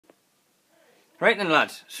Right then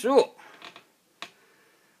lads, so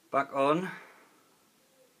back on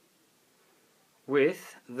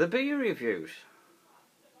with the beer reviews.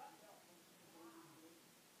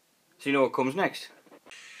 So you know what comes next?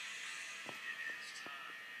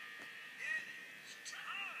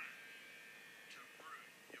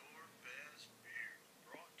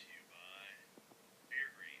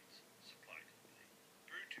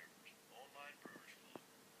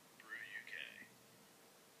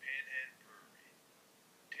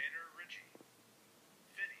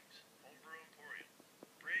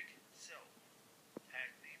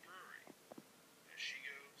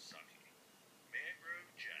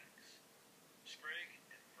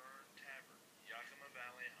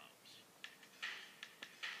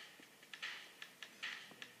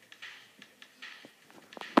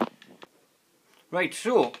 Right,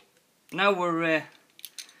 so now we're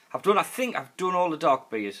I think I've done all the dark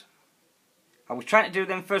beers. I was trying to do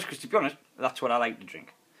them first because, to be honest, that's what I like to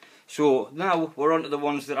drink. So now we're on to the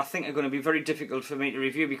ones that I think are going to be very difficult for me to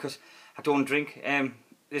review because I don't drink.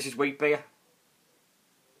 This is wheat beer.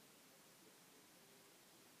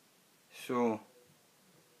 So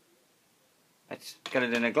let's get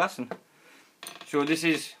it in a glass. So this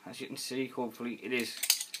is, as you can see, hopefully it is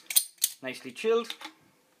nicely chilled.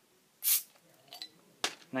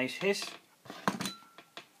 Nice hiss.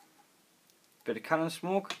 Bit of cannon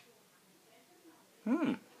smoke.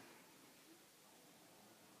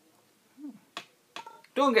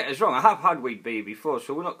 Don't get us wrong, I have had wheat beer before,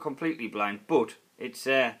 so we're not completely blind, but it's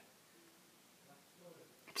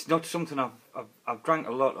not something I've drank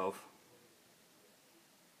a lot of.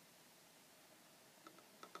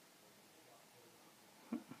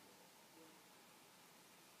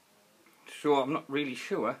 So I'm not really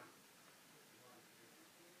sure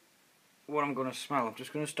what I'm going to smell. I'm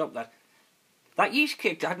just going to stop that. That yeast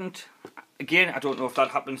cake hadn't, again, I don't know if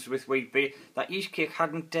that happens with wheat beer, that yeast cake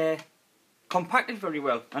hadn't compacted very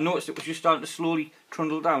well. I noticed it was just starting to slowly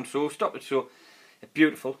trundle down, so stop it. So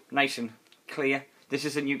beautiful, nice and clear. This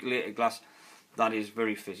is a nucleated glass. That is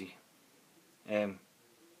very fizzy.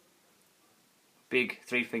 Big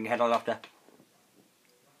 3-finger head. I'll have to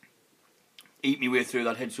eat my way through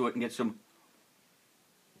that head so I can get some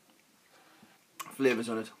flavours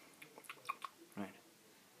on it. Right.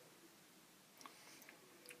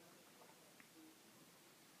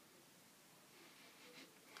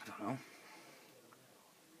 I don't know.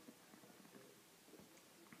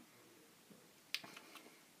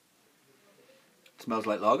 It smells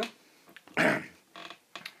like lager.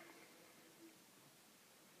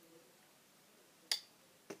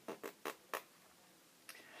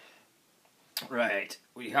 Right,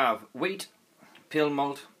 we have wheat, pale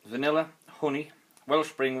malt, vanilla, honey, Welsh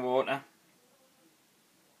spring water,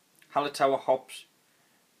 Hallertauer hops,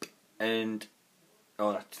 and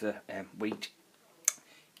oh, that's the wheat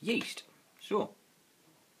yeast. So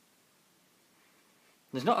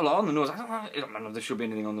there's not a lot on the nose. I don't know if there should be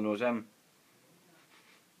anything on the nose.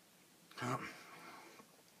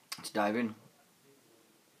 Let's dive in.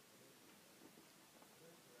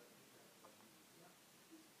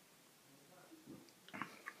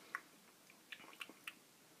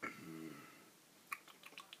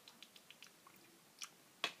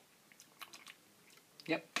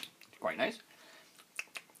 Yep, it's quite nice.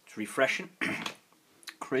 It's refreshing,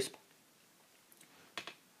 crisp.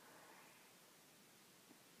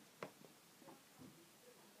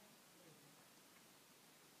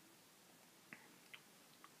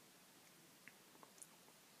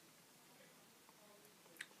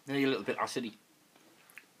 Maybe a little bit acidy.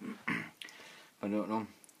 I don't know.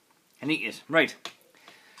 And eat it. Right.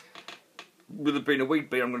 With it being a wheat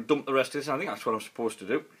beer, I'm going to dump the rest of this. I think that's what I'm supposed to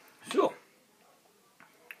do. So,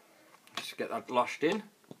 let's get that lashed in.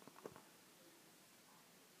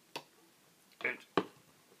 Good.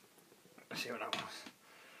 Let's see what that was.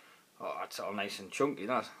 Oh, that's all nice and chunky,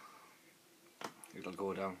 that. It'll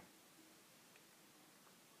go down.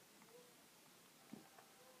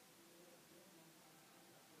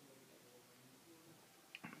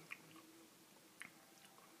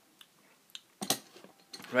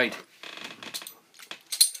 Right.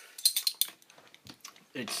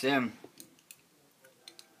 It's it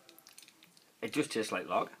just tastes like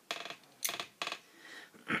lager.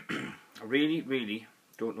 I really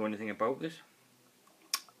don't know anything about this.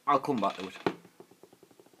 I'll come back to it.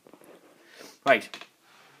 Right.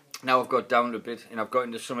 Now I've got down a bit and I've got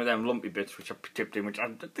into some of them lumpy bits which I've tipped in, which I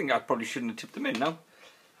think I probably shouldn't have tipped them in now.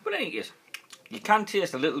 But in any case, you can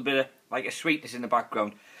taste a little bit of like a sweetness in the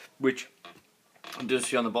background, which it does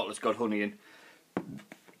see on the bottle it's got honey in.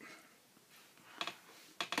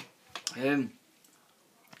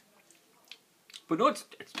 But no, it's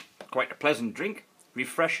quite a pleasant drink,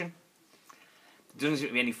 refreshing. There doesn't seem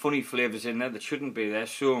to be any funny flavours in there that shouldn't be there,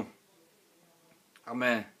 so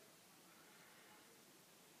I'm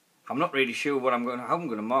not really sure how I'm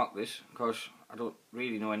going to mark this, because I don't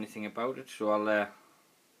really know anything about it. So I'll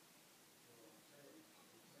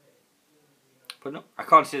but no, I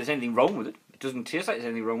can't say there's anything wrong with it. It doesn't taste like there's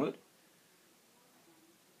anything wrong with it.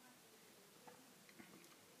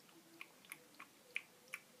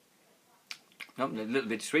 No, a little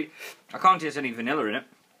bit sweet. I can't taste any vanilla in it.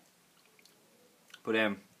 But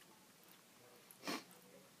no.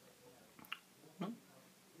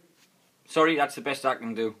 Sorry, that's the best I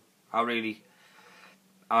can do. I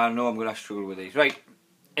know I'm going to struggle with these. Right,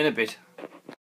 in a bit.